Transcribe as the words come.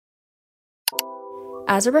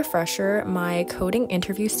As a refresher, my coding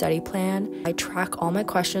interview study plan, I track all my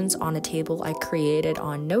questions on a table I created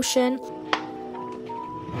on Notion.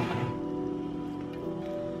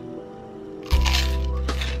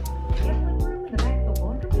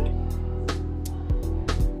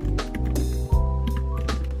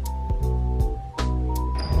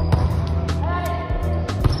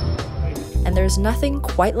 And there's nothing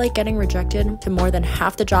quite like getting rejected to more than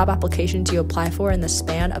half the job applications you apply for in the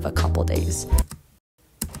span of a couple days.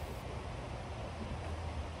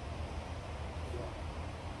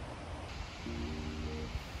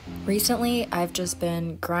 Recently, I've just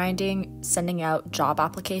been grinding, sending out job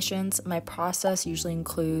applications. My process usually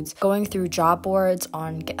includes going through job boards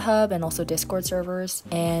on GitHub and also Discord servers,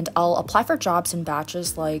 and I'll apply for jobs in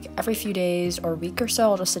batches, like every few days or a week or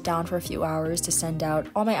so. I'll just sit down for a few hours to send out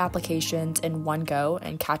all my applications in one go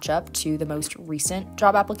and catch up to the most recent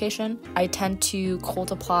job application. I tend to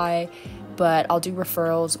cold apply, but I'll do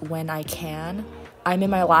referrals when I can. I'm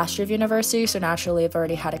in my last year of university, so naturally I've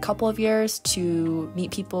already had a couple of years to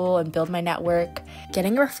meet people and build my network.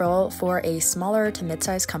 Getting a referral for a smaller to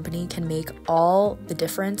mid-sized company can make all the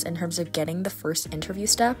difference in terms of getting the first interview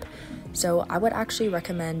step. So I would actually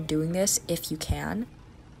recommend doing this if you can.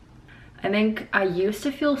 I think I used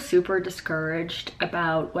to feel super discouraged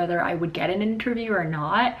about whether I would get an interview or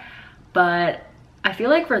not, but I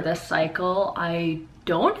feel like for this cycle, I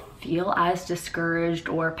don't feel as discouraged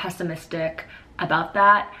or pessimistic about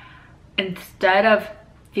that. Instead of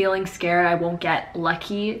feeling scared I won't get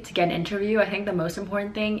lucky to get an interview, I think the most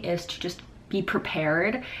important thing is to just be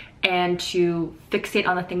prepared and to fixate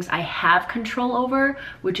on the things I have control over,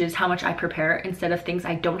 which is how much I prepare, instead of things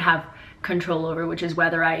I don't have control over, which is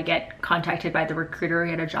whether I get contacted by the recruiter or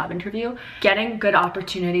get a job interview. Getting good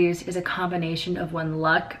opportunities is a combination of when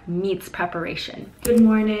luck meets preparation. Good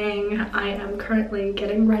morning. I am currently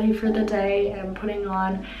getting ready for the day and putting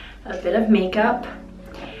on a bit of makeup.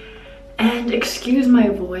 And excuse my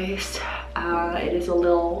voice, it is a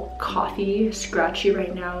little coughy, scratchy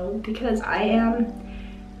right now because I am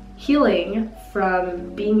healing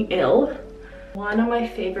from being ill. One of my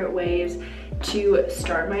favorite ways to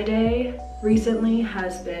start my day recently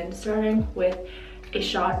has been starting with a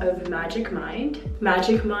shot of Magic Mind.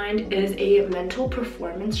 Magic Mind is a mental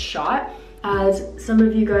performance shot. As some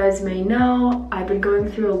of you guys may know, I've been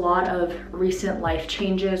going through a lot of recent life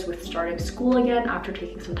changes with starting school again after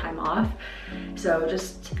taking some time off. So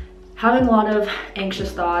just having a lot of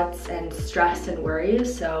anxious thoughts and stress and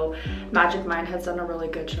worries. So Magic Mind has done a really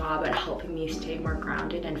good job at helping me stay more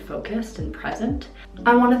grounded and focused and present.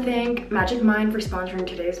 I want to thank Magic Mind for sponsoring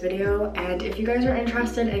today's video. And if you guys are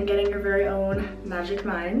interested in getting your very own Magic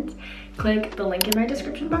Mind, click the link in my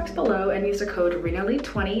description box below and use the code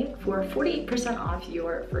RENALEE20 for 48% off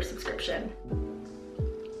your first subscription.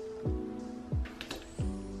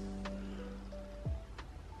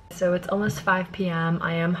 So it's almost 5 p.m.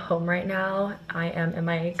 I am home right now. I am in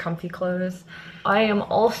my comfy clothes. I am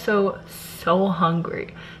also so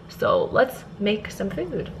hungry. So let's make some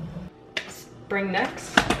food. Spring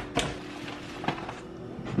next.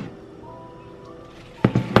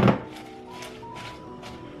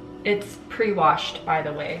 It's pre-washed, by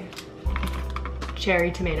the way.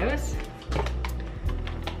 Cherry tomatoes.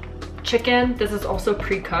 Chicken, this is also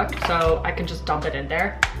pre-cooked, so I can just dump it in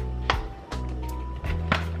there.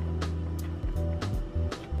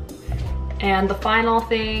 And the final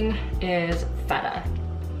thing is feta.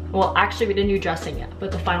 Well, actually we didn't do dressing yet,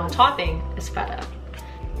 but the final topping is feta.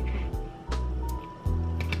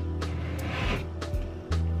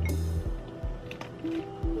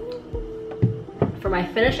 For my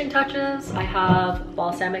finishing touches, I have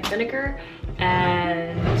balsamic vinegar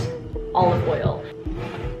and olive oil.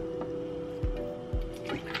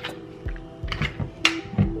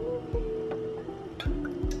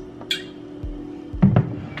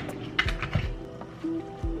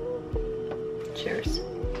 Cheers.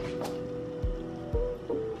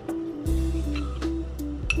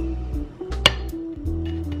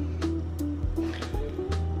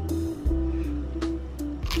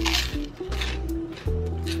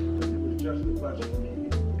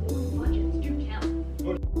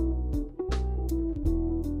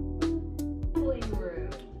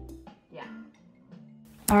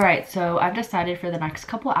 Alright, so I've decided for the next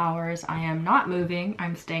couple hours I am not moving,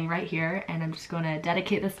 I'm staying right here, and I'm just going to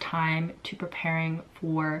dedicate this time to preparing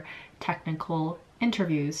for technical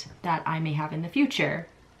interviews that I may have in the future.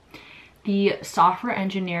 The software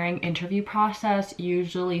engineering interview process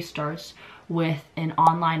usually starts with an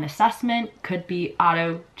online assessment, could be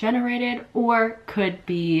auto-generated or could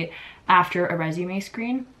be after a resume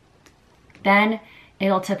screen. Then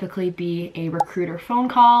It'll typically be a recruiter phone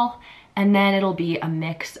call, and then it'll be a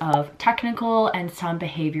mix of technical and some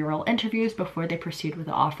behavioral interviews before they proceed with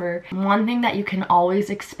the offer. One thing that you can always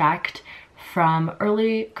expect from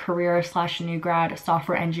early career / new grad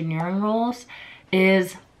software engineering roles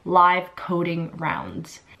is live coding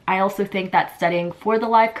rounds. I also think that studying for the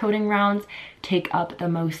live coding rounds take up the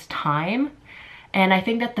most time. And I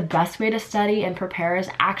think that the best way to study and prepare is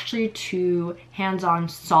actually to hands-on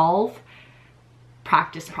solve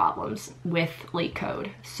practice problems with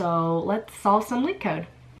LeetCode. So let's solve some LeetCode.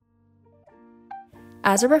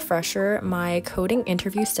 As a refresher, my coding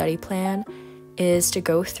interview study plan is to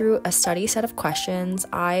go through a study set of questions.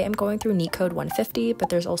 I am going through leetcode 150, but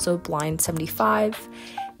there's also blind 75.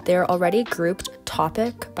 They're already grouped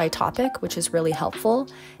topic by topic, which is really helpful.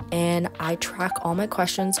 And I track all my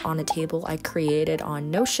questions on a table I created on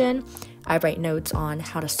Notion. I write notes on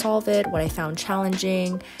how to solve it, what I found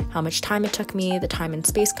challenging, how much time it took me, the time and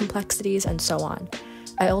space complexities, and so on.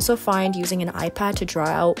 I also find using an iPad to draw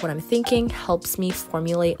out what I'm thinking helps me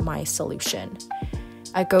formulate my solution.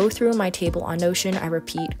 I go through my table on Notion, I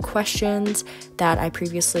repeat questions that I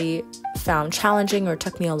previously found challenging or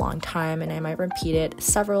took me a long time, and I might repeat it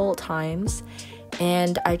several times.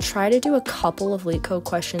 And I try to do a couple of LeetCode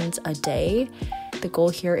questions a day. The goal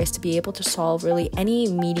here is to be able to solve really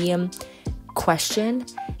any medium question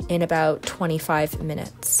in about 25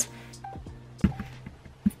 minutes.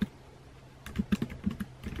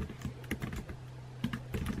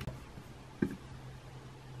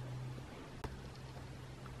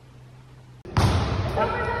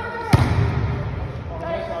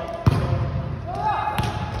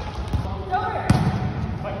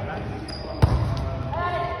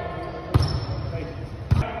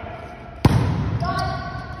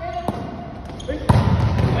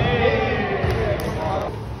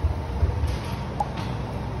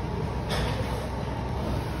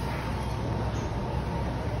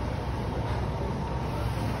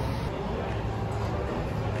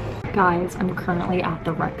 Guys, I'm currently at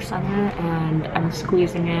the rec center and I'm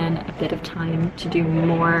squeezing in a bit of time to do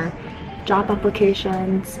more job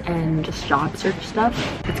applications and just job search stuff.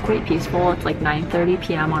 It's quite peaceful. It's like 9:30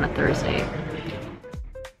 p.m. on a Thursday.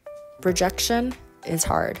 Rejection is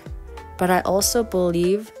hard, but I also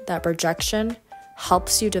believe that rejection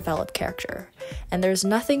helps you develop character. And there's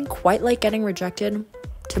nothing quite like getting rejected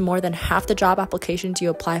to more than half the job applications you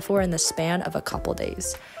apply for in the span of a couple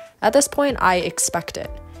days. At this point, I expect it.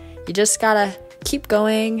 You just gotta keep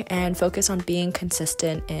going and focus on being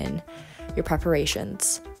consistent in your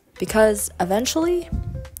preparations, because eventually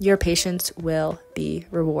your patience will be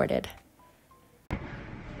rewarded.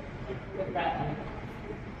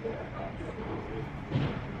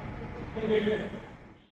 Thank you.